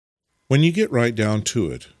When you get right down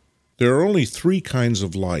to it, there are only three kinds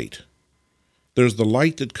of light. There's the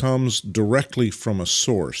light that comes directly from a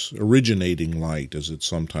source, originating light as it's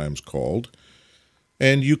sometimes called,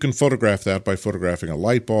 and you can photograph that by photographing a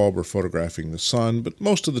light bulb or photographing the sun, but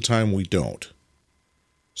most of the time we don't.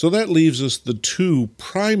 So that leaves us the two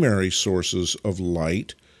primary sources of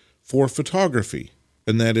light for photography,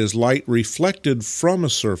 and that is light reflected from a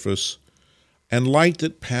surface and light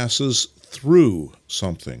that passes through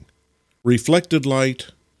something. Reflected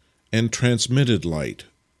light and transmitted light.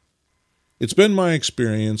 It's been my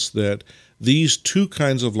experience that these two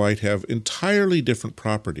kinds of light have entirely different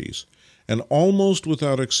properties, and almost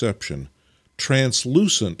without exception,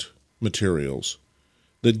 translucent materials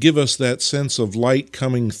that give us that sense of light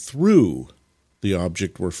coming through the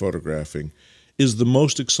object we're photographing is the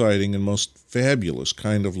most exciting and most fabulous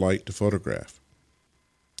kind of light to photograph.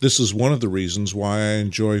 This is one of the reasons why I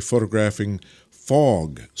enjoy photographing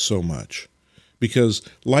fog so much, because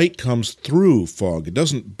light comes through fog. It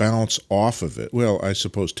doesn't bounce off of it. Well, I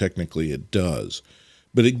suppose technically it does,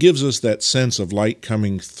 but it gives us that sense of light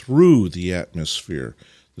coming through the atmosphere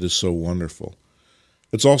that is so wonderful.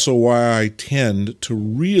 It's also why I tend to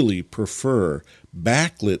really prefer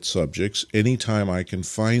backlit subjects anytime I can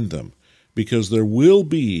find them, because there will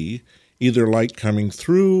be either light coming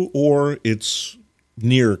through or its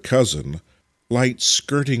near cousin, light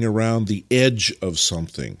skirting around the edge of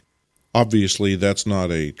something. Obviously, that's not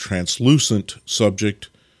a translucent subject,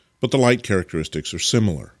 but the light characteristics are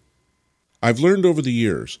similar. I've learned over the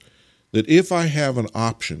years that if I have an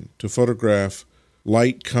option to photograph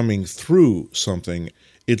light coming through something,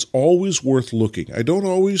 it's always worth looking. I don't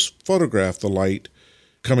always photograph the light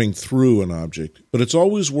coming through an object, but it's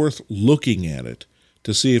always worth looking at it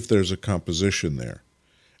to see if there's a composition there.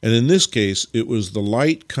 And in this case, it was the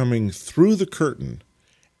light coming through the curtain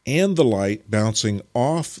and the light bouncing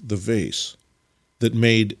off the vase that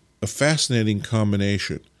made a fascinating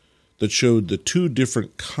combination that showed the two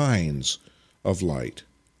different kinds of light,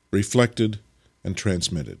 reflected and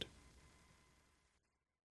transmitted.